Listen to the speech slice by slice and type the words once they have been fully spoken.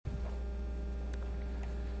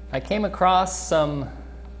I came across some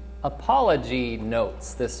apology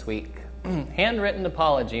notes this week, handwritten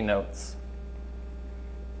apology notes.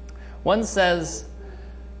 One says,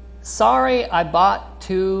 "Sorry I bought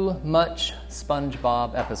too much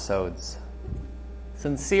SpongeBob episodes.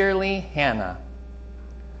 Sincerely, Hannah.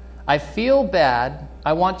 I feel bad.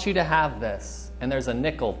 I want you to have this." And there's a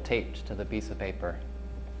nickel taped to the piece of paper.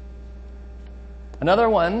 Another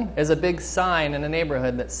one is a big sign in a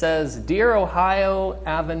neighborhood that says, "Dear Ohio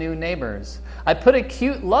Avenue neighbors, I put a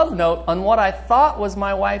cute love note on what I thought was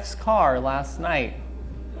my wife's car last night.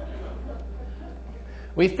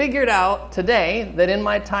 We figured out today that in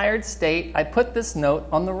my tired state, I put this note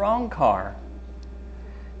on the wrong car.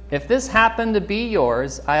 If this happened to be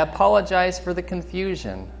yours, I apologize for the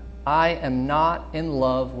confusion. I am not in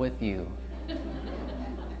love with you.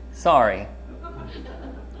 Sorry."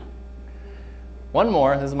 One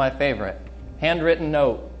more, this is my favorite. Handwritten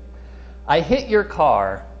note. "I hit your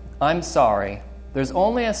car. I'm sorry. There's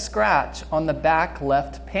only a scratch on the back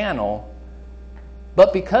left panel,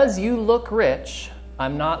 but because you look rich,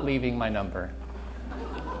 I'm not leaving my number.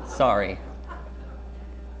 Sorry."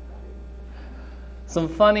 Some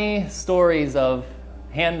funny stories of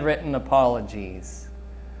handwritten apologies.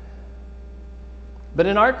 But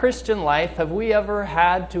in our Christian life, have we ever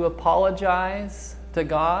had to apologize to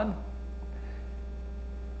God?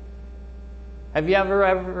 Have you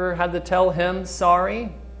ever had to tell him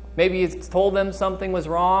sorry? Maybe you told him something was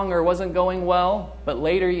wrong or wasn't going well, but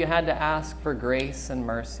later you had to ask for grace and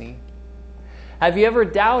mercy. Have you ever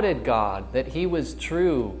doubted God that he was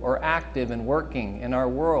true or active and working in our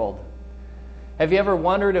world? Have you ever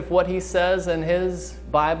wondered if what he says in his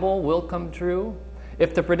Bible will come true?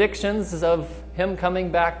 If the predictions of him coming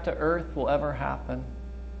back to earth will ever happen?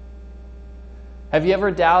 Have you ever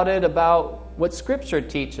doubted about what Scripture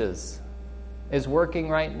teaches is working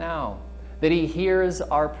right now? That he hears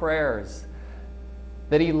our prayers,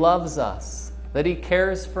 that he loves us, that he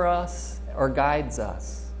cares for us or guides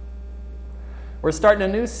us. We're starting a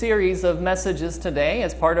new series of messages today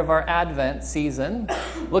as part of our Advent season,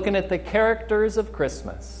 looking at the characters of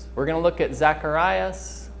Christmas. We're going to look at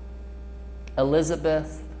Zacharias,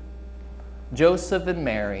 Elizabeth, Joseph, and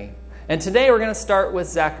Mary. And today we're going to start with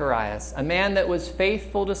Zacharias, a man that was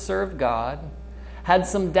faithful to serve God, had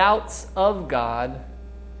some doubts of God,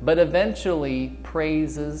 but eventually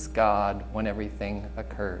praises God when everything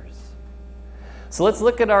occurs. So let's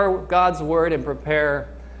look at our God's Word and prepare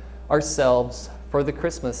ourselves for the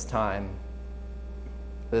Christmas time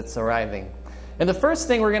that's arriving. And the first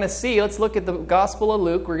thing we're going to see, let's look at the Gospel of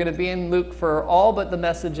Luke. We're going to be in Luke for all but the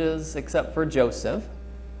messages except for Joseph.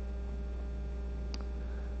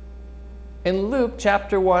 In Luke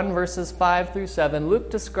chapter 1, verses 5 through 7, Luke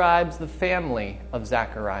describes the family of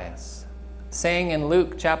Zacharias, saying in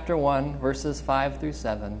Luke chapter 1, verses 5 through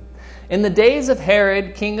 7, "In the days of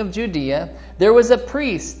Herod, king of Judea, there was a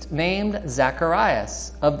priest named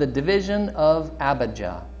Zacharias of the division of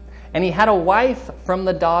Abijah. And he had a wife from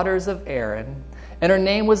the daughters of Aaron, and her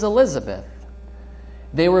name was Elizabeth.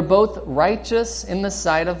 They were both righteous in the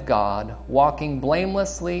sight of God, walking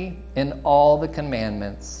blamelessly in all the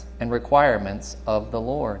commandments and requirements of the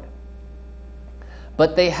Lord.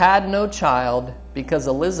 But they had no child because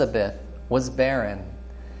Elizabeth was barren,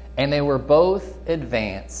 and they were both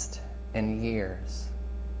advanced in years."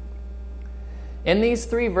 In these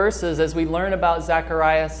three verses, as we learn about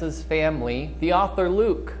Zacharias' family, the author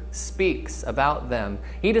Luke speaks about them.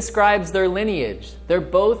 He describes their lineage. They're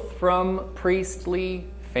both from priestly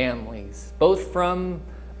families, both from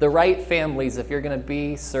the right families if you're going to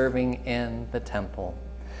be serving in the temple.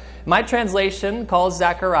 My translation calls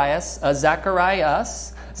Zacharias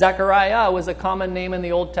Zacharias. Zachariah was a common name in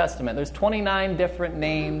the Old Testament. There's 29 different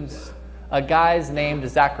names, guys named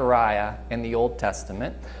Zachariah in the Old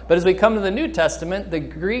Testament. But as we come to the New Testament, the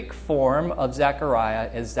Greek form of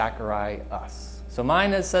Zachariah is Zacharias. So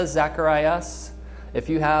mine says Zacharias. If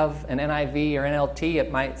you have an NIV or NLT,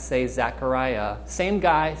 it might say Zachariah. Same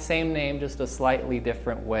guy, same name, just a slightly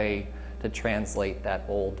different way to translate that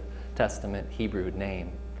Old Testament Hebrew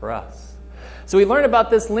name for us. So we learn about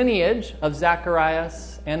this lineage of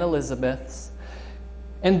Zacharias and Elizabeth.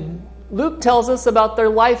 And Luke tells us about their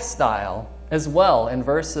lifestyle as well in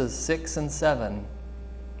verses 6 and 7.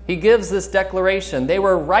 He gives this declaration: they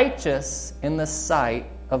were righteous in the sight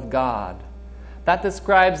of God. That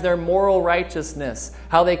describes their moral righteousness,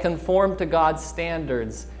 how they conformed to God's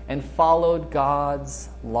standards and followed God's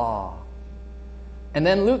law. And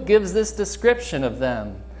then Luke gives this description of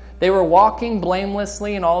them. They were walking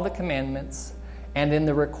blamelessly in all the commandments and in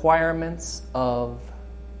the requirements of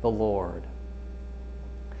the Lord.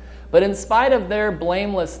 But in spite of their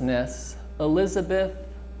blamelessness, Elizabeth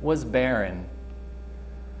was barren.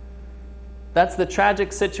 That's the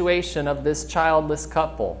tragic situation of this childless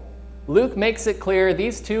couple. Luke makes it clear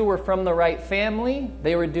these two were from the right family.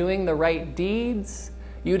 They were doing the right deeds.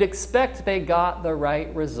 You'd expect they got the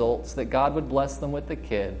right results, that God would bless them with a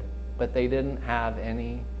kid, but they didn't have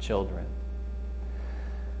any children.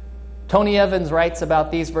 Tony Evans writes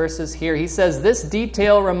about these verses here. He says, "This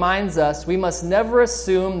detail reminds us we must never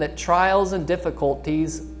assume that trials and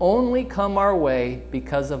difficulties only come our way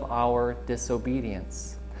because of our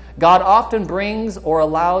disobedience. God often brings or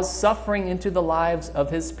allows suffering into the lives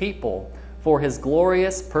of His people for His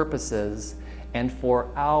glorious purposes and for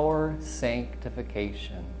our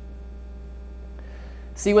sanctification."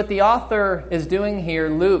 See, what the author is doing here,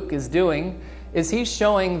 Luke is doing, is he's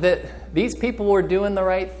showing that these people were doing the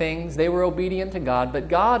right things. They were obedient to God, but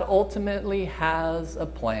God ultimately has a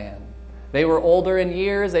plan. They were older in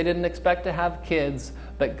years. They didn't expect to have kids,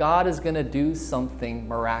 but God is going to do something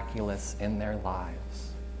miraculous in their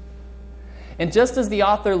lives. And just as the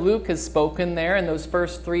author Luke has spoken there in those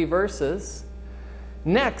first 3 verses,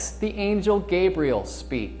 next the angel Gabriel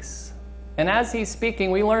speaks. And as he's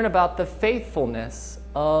speaking, we learn about the faithfulness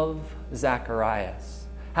of Zacharias,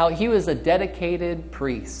 how he was a dedicated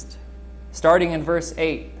priest. Starting in verse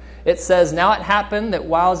 8, it says, "Now it happened that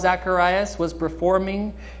while Zacharias was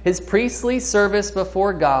performing his priestly service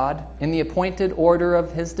before God in the appointed order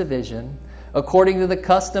of his division, according to the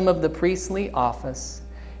custom of the priestly office,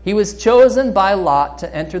 he was chosen by lot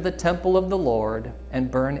to enter the temple of the Lord and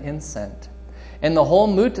burn incense. And the whole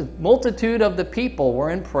multitude of the people were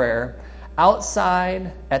in prayer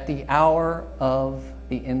outside at the hour of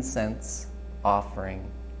the incense offering."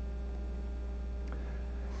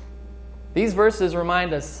 These verses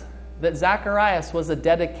remind us that Zacharias was a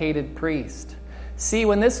dedicated priest. See,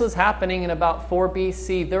 when this was happening in about 4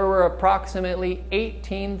 BC, there were approximately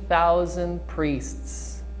 18,000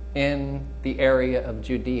 priests in the area of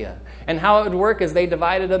Judea. And how it would work is they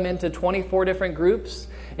divided them into 24 different groups,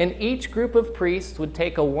 and each group of priests would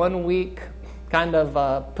take a 1-week kind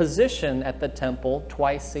of position at the temple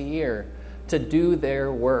twice a year to do their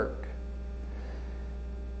work.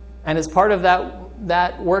 And as part of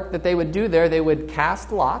that work that they would do there, they would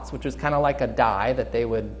cast lots, which was kind of like a die that they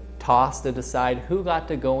would toss to decide who got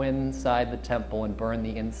to go inside the temple and burn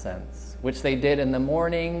the incense, which they did in the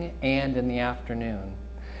morning and in the afternoon.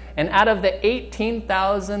 And out of the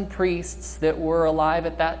 18,000 priests that were alive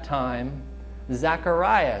at that time,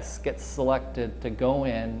 Zacharias gets selected to go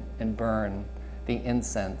in and burn the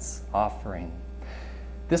incense offering.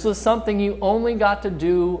 This was something you only got to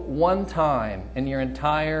do one time in your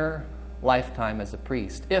entire lifetime as a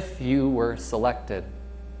priest, if you were selected.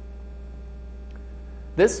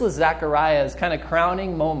 This was Zacharias' kind of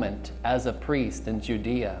crowning moment as a priest in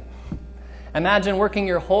Judea. Imagine working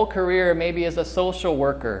your whole career maybe as a social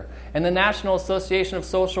worker, and the National Association of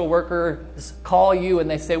Social Workers call you and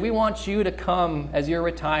they say, "We want you to come as you're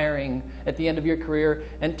retiring at the end of your career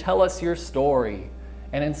and tell us your story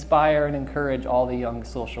and inspire and encourage all the young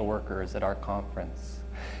social workers at our conference."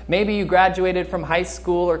 Maybe you graduated from high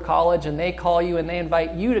school or college and they call you and they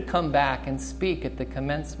invite you to come back and speak at the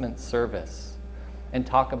commencement service and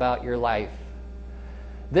talk about your life.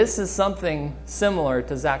 This is something similar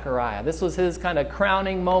to Zechariah. This was his kind of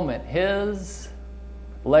crowning moment, his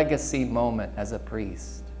legacy moment as a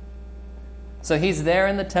priest. So he's there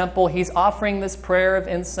in the temple. He's offering this prayer of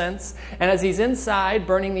incense. And as he's inside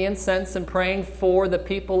burning the incense and praying for the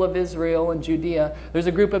people of Israel and Judea, there's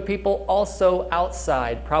a group of people also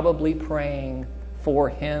outside, probably praying for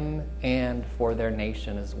him and for their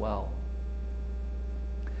nation as well.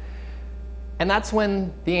 And that's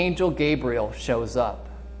when the angel Gabriel shows up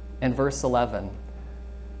in verse 11.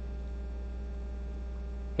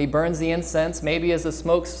 He burns the incense. Maybe as the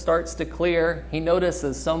smoke starts to clear, he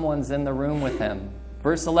notices someone's in the room with him.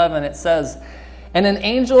 Verse 11, it says, "And an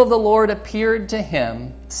angel of the Lord appeared to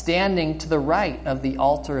him, standing to the right of the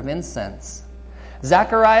altar of incense.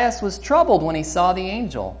 Zacharias was troubled when he saw the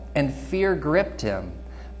angel, and fear gripped him.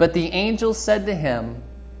 But the angel said to him,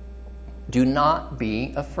 'Do not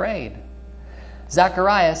be afraid,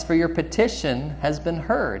 Zacharias, for your petition has been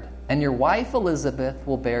heard, and your wife Elizabeth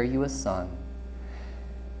will bear you a son.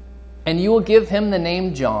 And you will give him the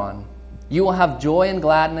name John. You will have joy and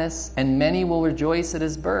gladness, and many will rejoice at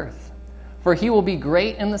his birth. For he will be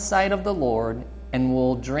great in the sight of the Lord, and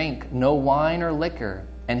will drink no wine or liquor,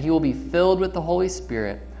 and he will be filled with the Holy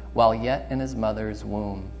Spirit while yet in his mother's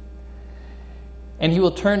womb. And he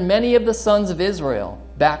will turn many of the sons of Israel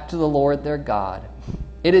back to the Lord their God.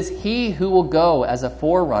 It is he who will go as a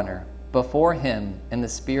forerunner before him in the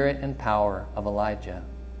spirit and power of Elijah,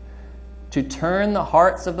 to turn the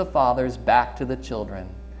hearts of the fathers back to the children,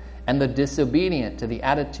 and the disobedient to the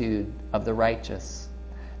attitude of the righteous,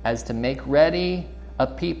 as to make ready a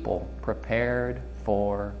people prepared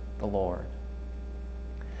for the Lord.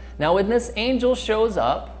 Now, when this angel shows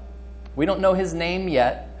up, we don't know his name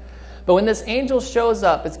yet, but when this angel shows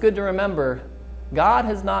up, it's good to remember God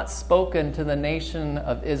has not spoken to the nation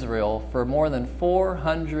of Israel for more than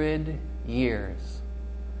 400 years.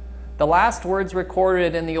 The last words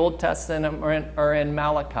recorded in the Old Testament are in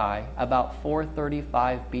Malachi, about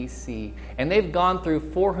 435 BC. And they've gone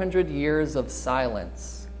through 400 years of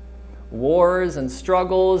silence. Wars and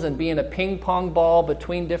struggles and being a ping pong ball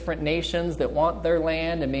between different nations that want their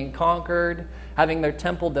land and being conquered, having their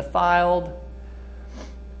temple defiled.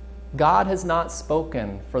 God has not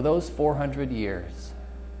spoken for those 400 years.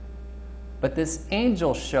 But this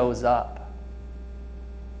angel shows up.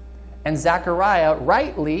 And Zachariah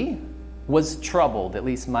rightly was troubled, at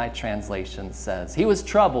least my translation says. He was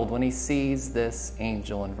troubled when he sees this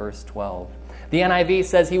angel in verse 12. The NIV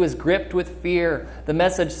says he was gripped with fear. The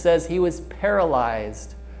Message says he was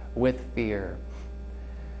paralyzed with fear.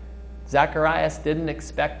 Zacharias didn't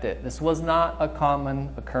expect it. This was not a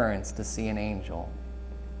common occurrence to see an angel.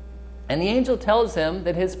 And the angel tells him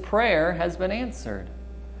that his prayer has been answered.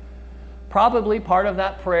 Probably part of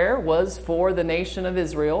that prayer was for the nation of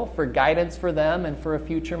Israel, for guidance for them and for a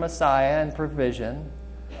future Messiah and provision.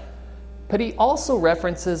 But he also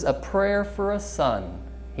references a prayer for a son,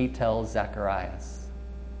 he tells Zacharias.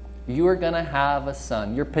 You are going to have a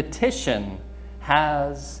son. Your petition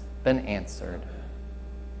has been answered.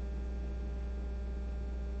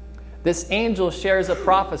 This angel shares a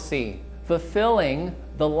prophecy fulfilling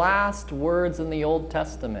the last words in the Old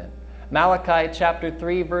Testament. Malachi chapter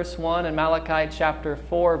 3 verse 1 and Malachi chapter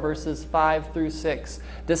 4 verses 5 through 6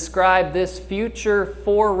 describe this future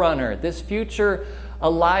forerunner, this future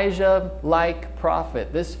Elijah-like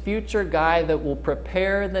prophet, this future guy that will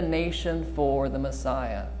prepare the nation for the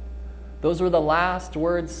Messiah. Those were the last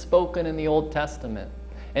words spoken in the Old Testament.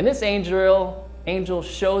 And this angel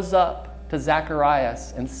shows up to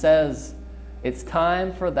Zacharias and says, it's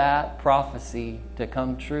time for that prophecy to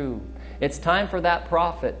come true. It's time for that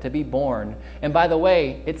prophet to be born. And by the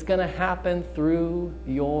way, it's going to happen through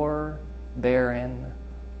your barren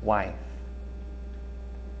wife.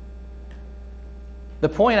 The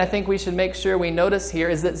point I think we should make sure we notice here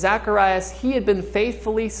is that Zacharias, he had been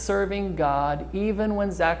faithfully serving God even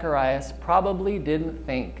when Zacharias probably didn't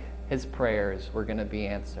think his prayers were going to be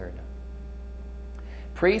answered.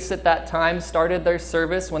 Priests at that time started their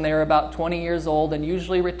service when they were about 20 years old and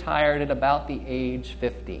usually retired at about the age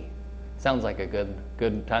 50. Sounds like a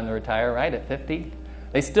good time to retire, right? At 50?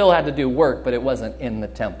 They still had to do work, but it wasn't in the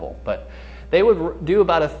temple. But they would do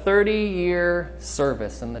about a 30-year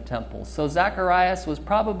service in the temple. So Zacharias was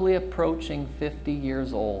probably approaching 50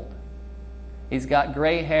 years old. He's got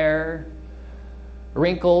gray hair,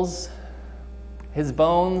 wrinkles. His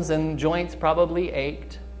bones and joints probably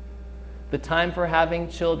ached. The time for having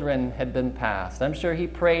children had been past. I'm sure he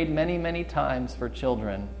prayed many, many times for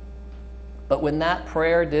children. But when that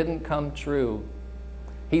prayer didn't come true,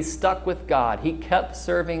 he stuck with God. He kept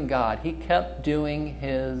serving God. He kept doing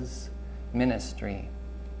his ministry.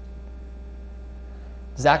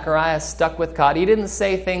 Zacharias stuck with God. He didn't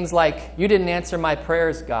say things like, you didn't answer my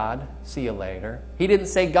prayers, God. See you later. He didn't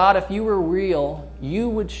say, God, if you were real, you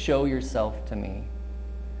would show yourself to me.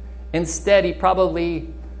 Instead, he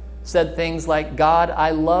probably said things like, God,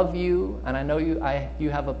 I love you, and I know you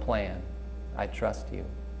have a plan. I trust you.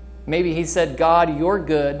 Maybe he said, God, you're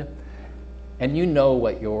good, and you know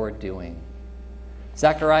what you're doing.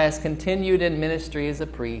 Zacharias continued in ministry as a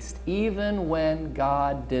priest, even when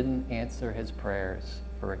God didn't answer his prayers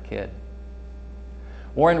for a kid.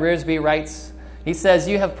 Warren Rearsby writes, he says,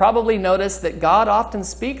 you have probably noticed that God often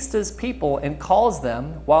speaks to his people and calls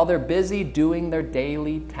them while they're busy doing their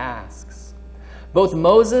daily tasks. Both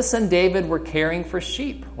Moses and David were caring for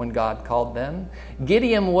sheep when God called them.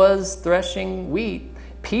 Gideon was threshing wheat.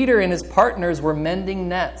 Peter and his partners were mending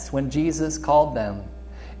nets when Jesus called them.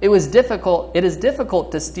 It is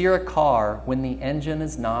difficult to steer a car when the engine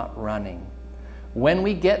is not running. When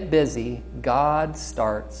we get busy, God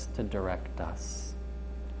starts to direct us.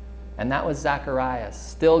 And that was Zacharias,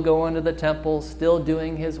 still going to the temple, still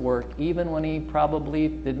doing his work, even when he probably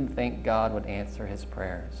didn't think God would answer his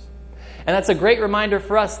prayers. And that's a great reminder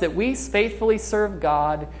for us that we faithfully serve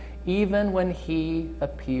God even when he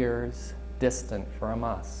appears distant from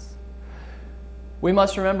us. We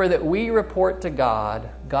must remember that we report to God.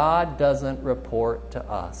 God doesn't report to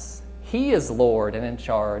us. He is Lord and in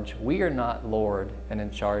charge. We are not Lord and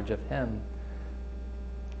in charge of him.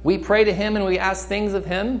 We pray to him and we ask things of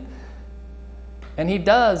him, and he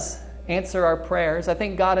does answer our prayers. I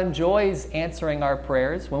think God enjoys answering our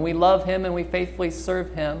prayers. When we love Him and we faithfully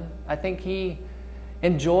serve Him, I think He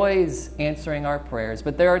enjoys answering our prayers.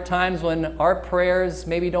 But there are times when our prayers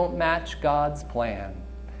maybe don't match God's plan.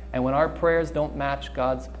 And when our prayers don't match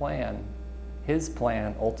God's plan, His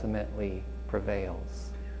plan ultimately prevails.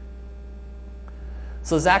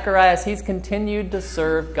 So Zacharias, he's continued to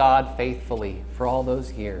serve God faithfully for all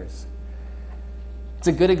those years. It's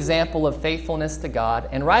a good example of faithfulness to God.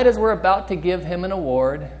 And right as we're about to give him an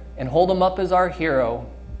award and hold him up as our hero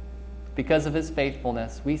because of his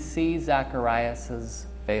faithfulness, we see Zacharias'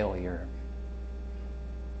 failure.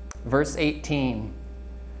 Verse 18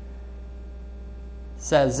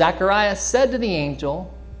 says, Zacharias said to the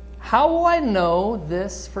angel, "How will I know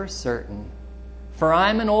this for certain? For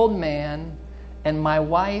I'm an old man, and my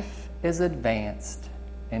wife is advanced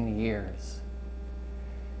in years."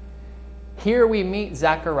 Here we meet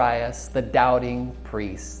Zacharias, the doubting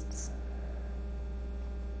priest.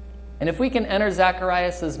 And if we can enter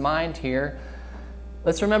Zacharias' mind here,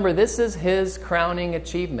 let's remember this is his crowning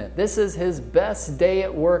achievement. This is his best day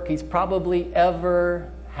at work he's probably ever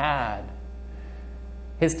had.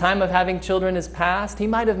 His time of having children is past. He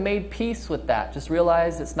might have made peace with that, just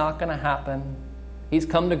realized it's not going to happen. He's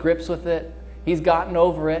come to grips with it. He's gotten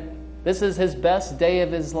over it. This is his best day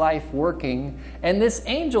of his life working. And this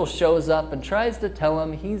angel shows up and tries to tell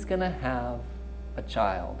him he's going to have a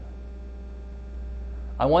child.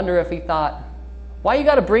 I wonder if he thought, why you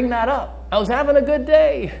got to bring that up? I was having a good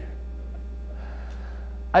day.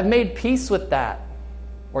 I've made peace with that.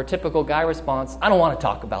 Or typical guy response, I don't want to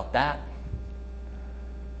talk about that.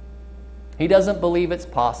 He doesn't believe it's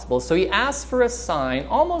possible, so he asks for a sign,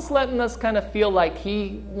 almost letting us kind of feel like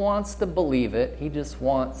he wants to believe it. He just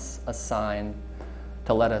wants a sign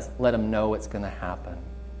to let him know it's going to happen.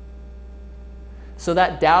 So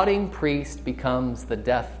that doubting priest becomes the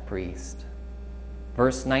deaf priest.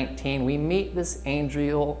 Verse 19, we meet this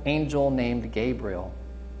angel named Gabriel.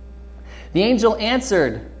 The angel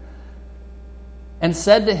answered and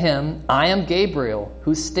said to him, I am Gabriel,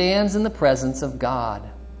 who stands in the presence of God.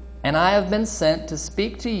 And I have been sent to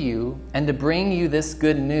speak to you and to bring you this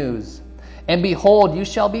good news. And behold, you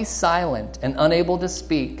shall be silent and unable to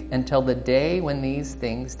speak until the day when these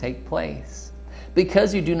things take place,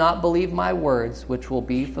 because you do not believe my words, which will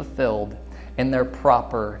be fulfilled in their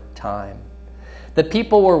proper time. The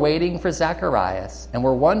people were waiting for Zacharias and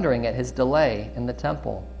were wondering at his delay in the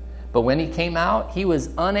temple. But when he came out, he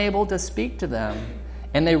was unable to speak to them,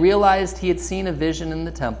 and they realized he had seen a vision in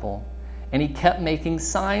the temple. And he kept making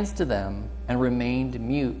signs to them and remained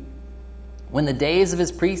mute. When the days of his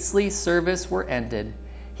priestly service were ended,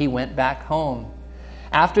 he went back home.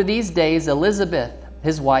 After these days, Elizabeth,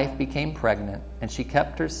 his wife, became pregnant, and she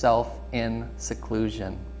kept herself in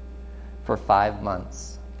seclusion for 5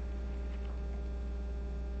 months.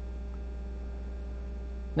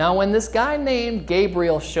 Now, when this guy named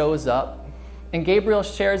Gabriel shows up, and Gabriel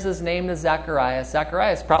shares his name to Zacharias,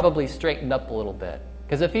 Zacharias probably straightened up a little bit.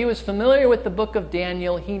 Because if he was familiar with the book of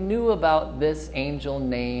Daniel, he knew about this angel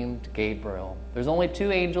named Gabriel. There's only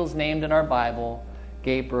 2 angels named in our Bible,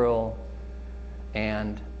 Gabriel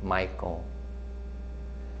and Michael.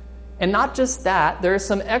 And not just that, there are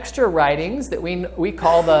some extra writings that we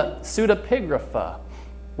call the pseudepigrapha,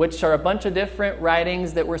 which are a bunch of different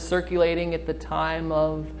writings that were circulating at the time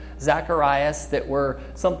of Zacharias that were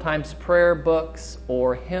sometimes prayer books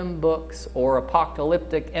or hymn books or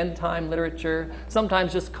apocalyptic end-time literature,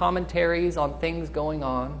 sometimes just commentaries on things going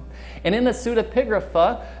on. And in the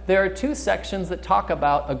pseudepigrapha, there are 2 sections that talk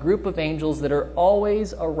about a group of angels that are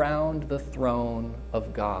always around the throne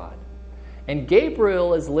of God. And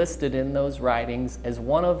Gabriel is listed in those writings as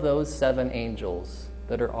one of those 7 angels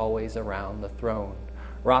that are always around the throne.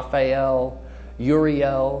 Raphael,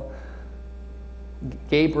 Uriel,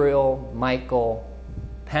 Gabriel, Michael,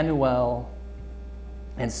 Penuel,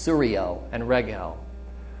 and Suriel, and Regel.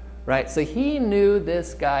 Right? So he knew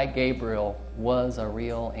this guy, Gabriel, was a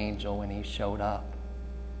real angel when he showed up.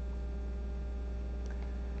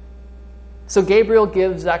 So Gabriel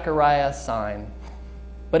gives Zacharias a sign,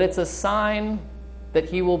 but it's a sign that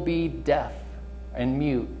he will be deaf and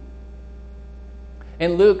mute.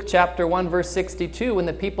 In Luke chapter 1, verse 62, when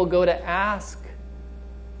the people go to ask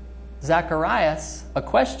Zacharias a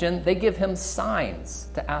question, they give him signs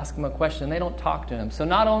to ask him a question. They don't talk to him. So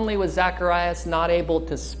not only was Zacharias not able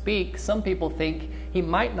to speak, some people think he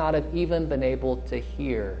might not have even been able to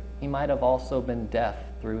hear. He might have also been deaf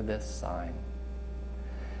through this sign.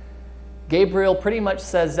 Gabriel pretty much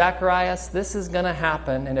says, Zacharias, this is going to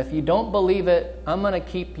happen, and if you don't believe it, I'm going to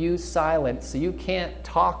keep you silent so you can't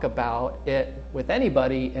talk about it with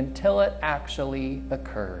anybody until it actually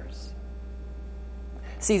occurs.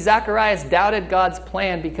 See, Zacharias doubted God's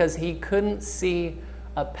plan because he couldn't see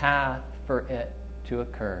a path for it to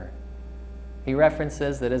occur. He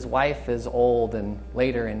references that his wife is old and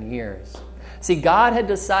later in years. See, God had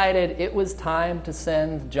decided it was time to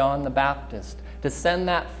send John the Baptist, to send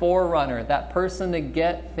that forerunner, that person to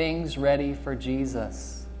get things ready for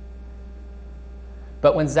Jesus.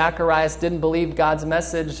 But when Zacharias didn't believe God's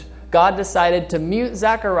message, God decided to mute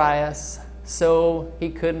Zacharias so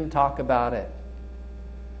he couldn't talk about it.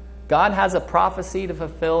 God has a prophecy to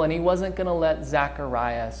fulfill, and he wasn't going to let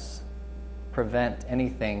Zacharias prevent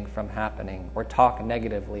anything from happening or talk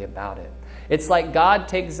negatively about it. It's like God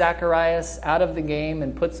takes Zacharias out of the game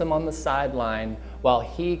and puts him on the sideline while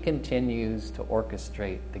he continues to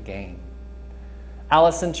orchestrate the game.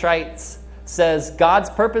 Allison Trites says, God's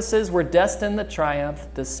purposes were destined to triumph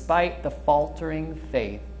despite the faltering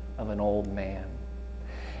faith of an old man.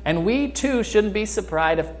 And we too shouldn't be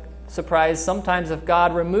surprised sometimes if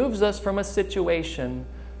God removes us from a situation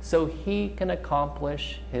so he can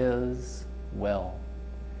accomplish his will.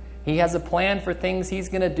 He has a plan for things he's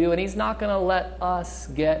going to do, and he's not going to let us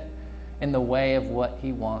get in the way of what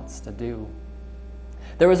he wants to do.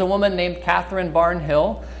 There was a woman named Catherine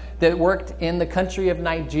Barnhill that worked in the country of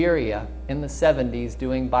Nigeria in the 70s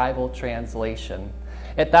doing Bible translation.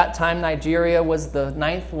 At that time, Nigeria was the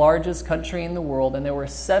 9th largest country in the world, and there were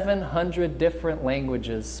 700 different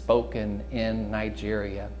languages spoken in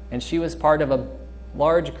Nigeria. And she was part of a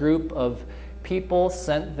large group of people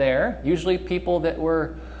sent there, usually people that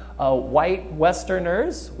were white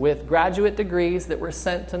Westerners with graduate degrees that were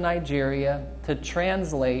sent to Nigeria to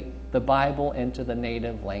translate the Bible into the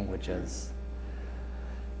native languages.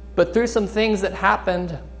 But through some things that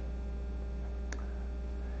happened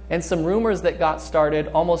and some rumors that got started,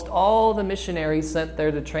 almost all the missionaries sent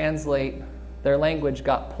there to translate their language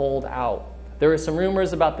got pulled out. There were some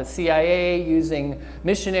rumors about the CIA using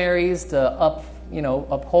missionaries to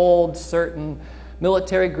uphold certain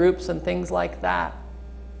military groups and things like that.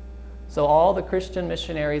 So all the Christian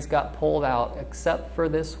missionaries got pulled out except for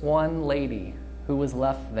this one lady who was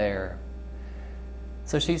left there.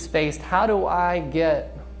 So she's faced, how do I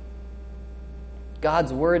get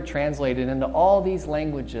God's word translated into all these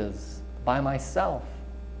languages by myself?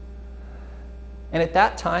 And at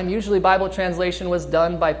that time, usually Bible translation was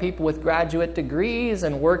done by people with graduate degrees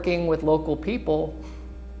and working with local people.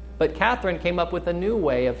 But Catherine came up with a new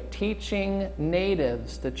way of teaching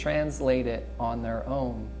natives to translate it on their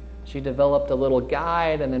own. She developed a little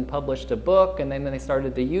guide and then published a book, and then they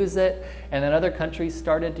started to use it, and then other countries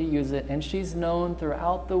started to use it. And she's known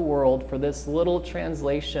throughout the world for this little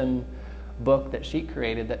translation book that she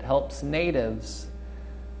created that helps natives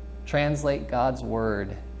translate God's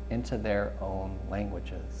word into their own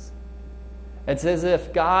languages. It's as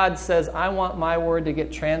if God says, I want my word to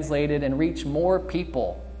get translated and reach more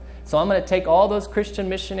people. So I'm going to take all those Christian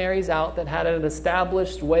missionaries out that had an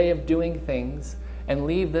established way of doing things and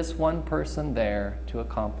leave this one person there to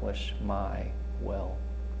accomplish my will.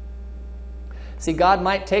 See, God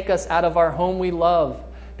might take us out of our home we love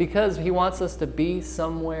because he wants us to be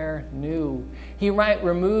somewhere new. He might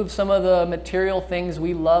remove some of the material things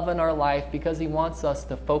we love in our life because he wants us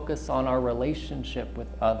to focus on our relationship with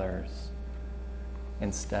others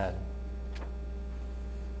instead.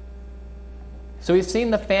 So we've seen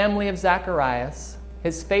the family of Zacharias,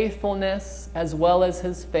 his faithfulness as well as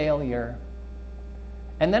his failure.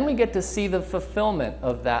 And then we get to see the fulfillment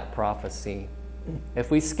of that prophecy.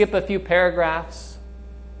 If we skip a few paragraphs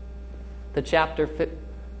to chapter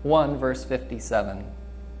 1, verse 57,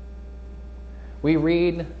 we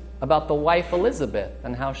read about the wife Elizabeth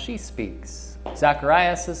and how she speaks.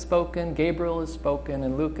 Zacharias has spoken, Gabriel has spoken,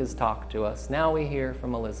 and Luke has talked to us. Now we hear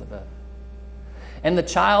from Elizabeth. And the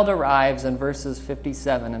child arrives in verses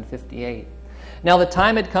 57 and 58. Now the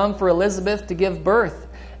time had come for Elizabeth to give birth,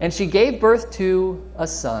 and she gave birth to a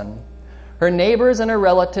son. Her neighbors and her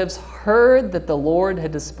relatives heard that the Lord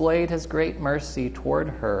had displayed his great mercy toward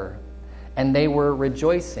her, and they were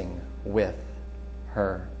rejoicing with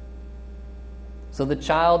her. So the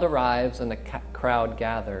child arrives, and the crowd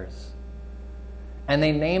gathers. And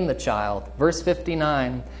they name the child. Verse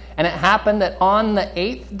 59, and it happened that on the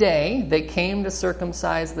 8th day they came to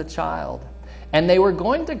circumcise the child. And they were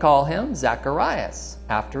going to call him Zacharias,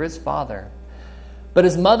 after his father. But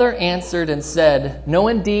his mother answered and said, No,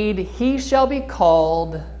 indeed, he shall be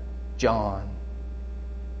called John.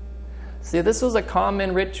 See, this was a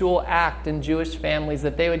common ritual act in Jewish families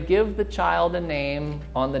that they would give the child a name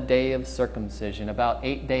on the day of circumcision, about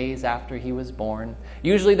 8 days after he was born.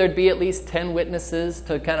 Usually there'd be at least 10 witnesses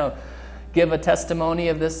to kind of give a testimony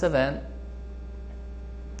of this event.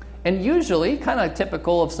 And usually, kind of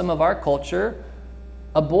typical of some of our culture,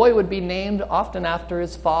 a boy would be named often after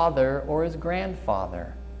his father or his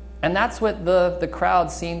grandfather. And that's what the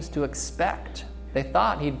crowd seems to expect. They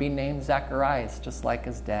thought he'd be named Zacharias, just like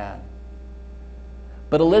his dad.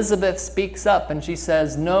 But Elizabeth speaks up and she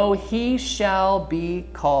says, "No, he shall be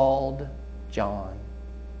called John."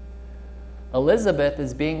 Elizabeth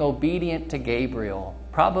is being obedient to Gabriel,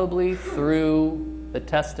 probably through the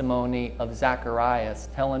testimony of Zacharias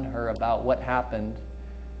telling her about what happened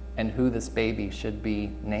and who this baby should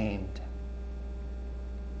be named.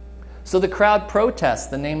 So the crowd protests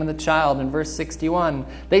the name of the child in verse 61.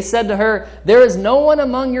 They said to her, "There is no one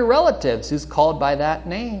among your relatives who's called by that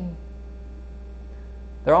name."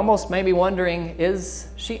 They're almost maybe wondering, is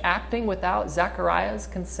she acting without Zacharias'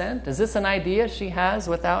 consent? Is this an idea she has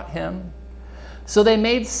without him? So they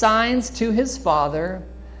made signs to his father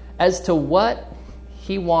as to what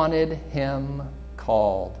he wanted him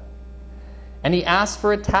called. And he asked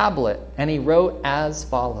for a tablet, and he wrote as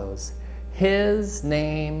follows: "His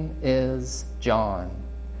name is John."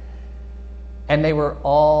 And they were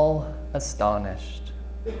all astonished.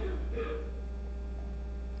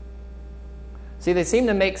 See, they seem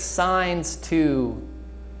to make signs to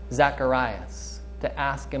Zacharias to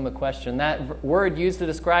ask him a question. That word used to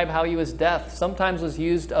describe how he was deaf sometimes was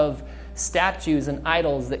used of statues and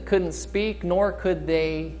idols that couldn't speak, nor could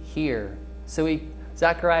they hear. So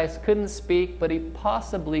Zacharias couldn't speak, but he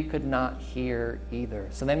possibly could not hear either.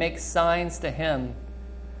 So they make signs to him.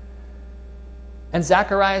 And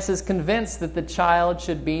Zacharias is convinced that the child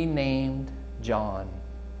should be named John.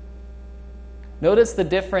 Notice the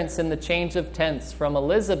difference in the change of tense from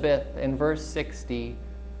Elizabeth in verse 60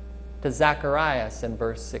 to Zacharias in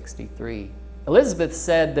verse 63. Elizabeth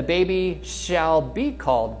said, "The baby shall be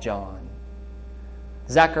called John."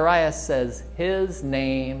 Zacharias says, "His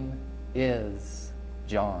name is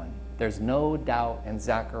John." There's no doubt in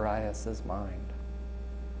Zacharias' mind.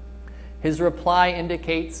 His reply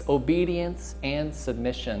indicates obedience and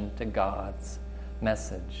submission to God's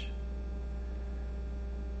message.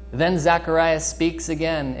 Then Zacharias speaks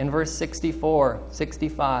again in verse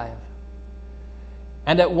 65.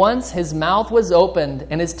 "And at once his mouth was opened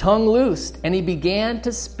and his tongue loosed, and he began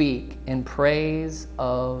to speak in praise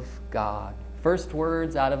of God." First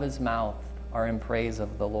words out of his mouth are in praise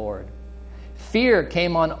of the Lord. Fear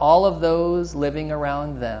came on all of those living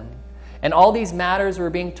around them, and all these matters were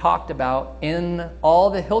being talked about in all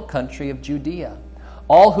the hill country of Judea.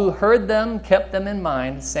 All who heard them kept them in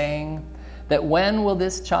mind, saying, "That what then will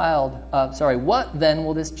this child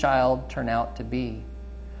turn out to be?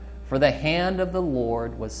 For the hand of the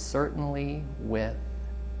Lord was certainly with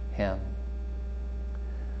him."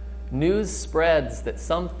 News spreads that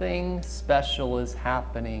something special is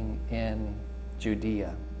happening in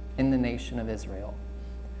Judea, in the nation of Israel.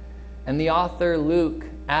 And the author Luke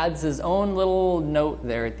adds his own little note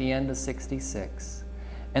there at the end of 66.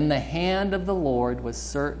 "And the hand of the Lord was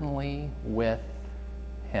certainly with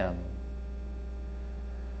him."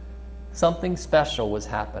 Something special was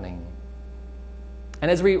happening.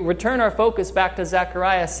 And as we return our focus back to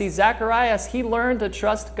Zacharias, see, Zacharias, he learned to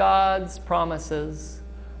trust God's promises,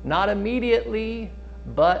 not immediately,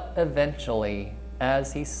 but eventually,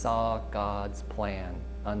 as he saw God's plan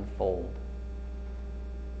unfold.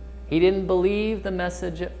 He didn't believe the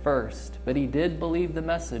message at first, but he did believe the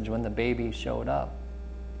message when the baby showed up.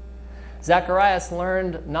 Zacharias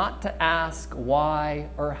learned not to ask why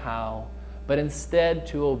or how, but instead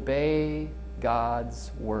to obey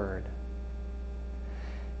God's word.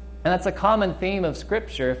 And that's a common theme of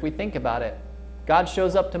Scripture if we think about it. God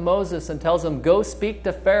shows up to Moses and tells him, "Go speak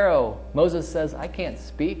to Pharaoh." Moses says, "I can't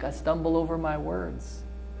speak. I stumble over my words."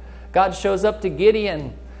 God shows up to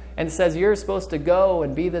Gideon and says, "You're supposed to go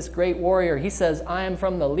and be this great warrior." He says, "I am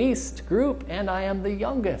from the least group and I am the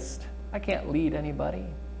youngest. I can't lead anybody."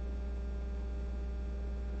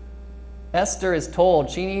 Esther is told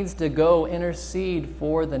she needs to go intercede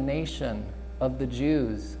for the nation of the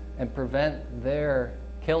Jews and prevent their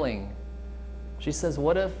killing. She says,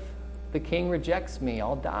 "What if the king rejects me?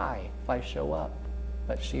 I'll die if I show up."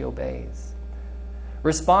 But she obeys.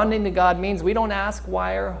 Responding to God means we don't ask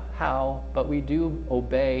why or how, but we do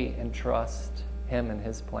obey and trust him and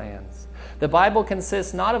his plans. The Bible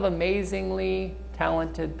consists not of amazingly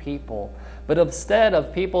talented people, but instead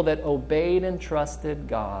of people that obeyed and trusted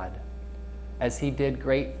God as he did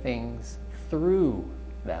great things through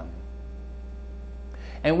them.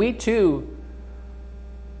 And we too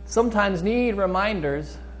sometimes need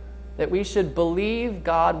reminders that we should believe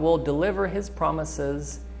God will deliver his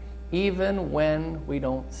promises even when we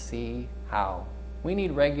don't see how. We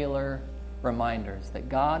need regular reminders that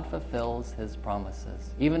God fulfills his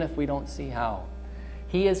promises, even if we don't see how.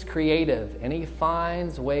 He is creative, and He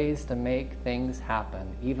finds ways to make things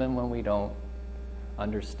happen, even when we don't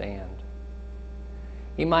understand.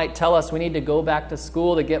 He might tell us we need to go back to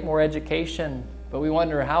school to get more education, but we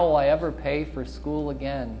wonder, how will I ever pay for school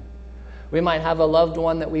again? We might have a loved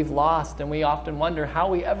one that we've lost, and we often wonder, how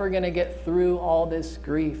are we ever going to get through all this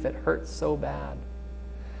grief? It hurts so bad.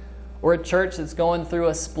 Or a church that's going through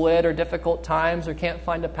a split or difficult times or can't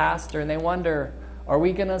find a pastor, and they wonder, are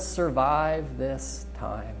we going to survive this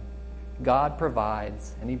time? God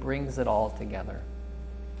provides, and He brings it all together.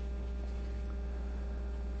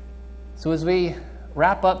 So as we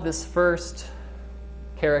wrap up this first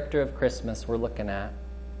character of Christmas we're looking at,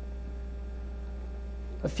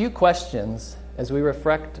 a few questions as we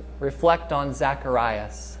reflect on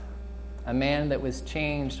Zacharias, a man that was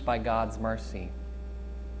changed by God's mercy.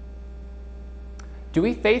 Do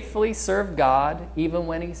we faithfully serve God even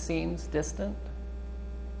when He seems distant?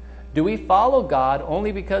 Do we follow God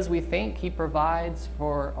only because we think He provides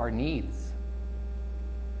for our needs?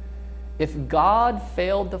 If God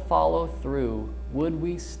failed to follow through, would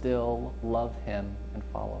we still love Him and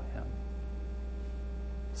follow Him?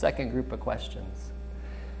 Second group of questions.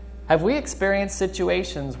 Have we experienced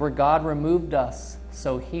situations where God removed us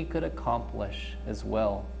so He could accomplish His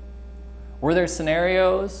will? Were there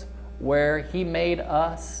scenarios where He made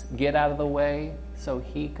us get out of the way so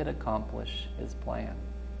He could accomplish His plan?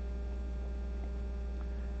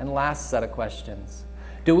 And last set of questions.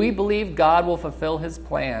 Do we believe God will fulfill His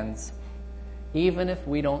plans even if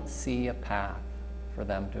we don't see a path for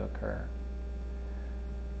them to occur?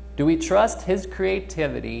 Do we trust His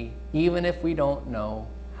creativity even if we don't know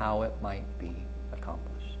how it might be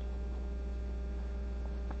accomplished?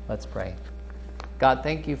 Let's pray. God,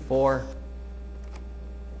 thank You for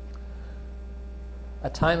a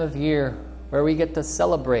time of year where we get to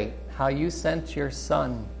celebrate how You sent Your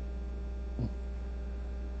Son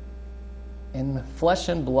in flesh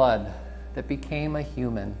and blood that became a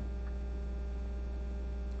human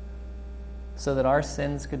so that our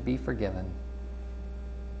sins could be forgiven.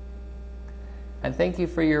 And thank You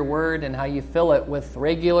for Your word and how You fill it with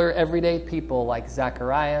regular, everyday people like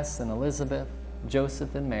Zacharias and Elizabeth,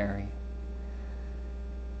 Joseph and Mary.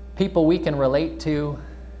 People we can relate to,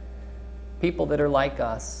 people that are like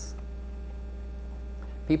us,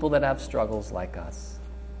 people that have struggles like us.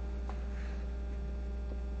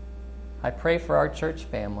 I pray for our church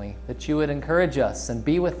family that You would encourage us and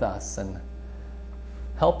be with us and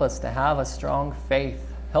help us to have a strong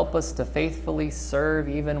faith. Help us to faithfully serve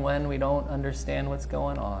even when we don't understand what's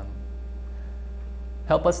going on.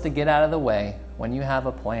 Help us to get out of the way when You have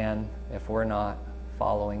a plan if we're not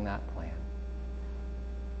following that plan.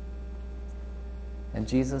 In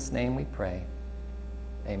Jesus' name we pray.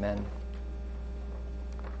 Amen.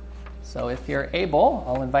 So if you're able,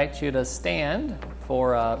 I'll invite you to stand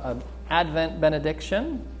for an Advent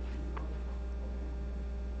benediction.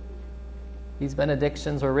 These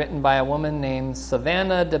benedictions were written by a woman named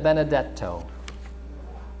Savannah de Benedetto.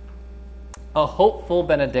 A hopeful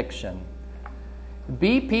benediction.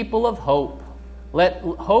 Be people of hope. Let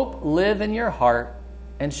hope live in your heart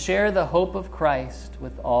and share the hope of Christ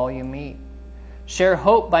with all you meet. Share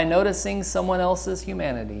hope by noticing someone else's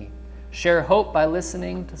humanity. Share hope by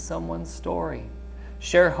listening to someone's story.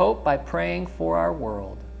 Share hope by praying for our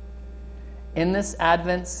world. In this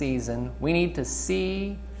Advent season, we need to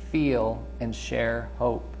see, feel, and share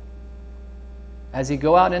hope. As you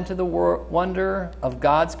go out into the wonder of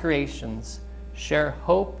God's creations, share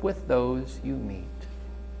hope with those you meet.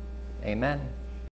 Amen.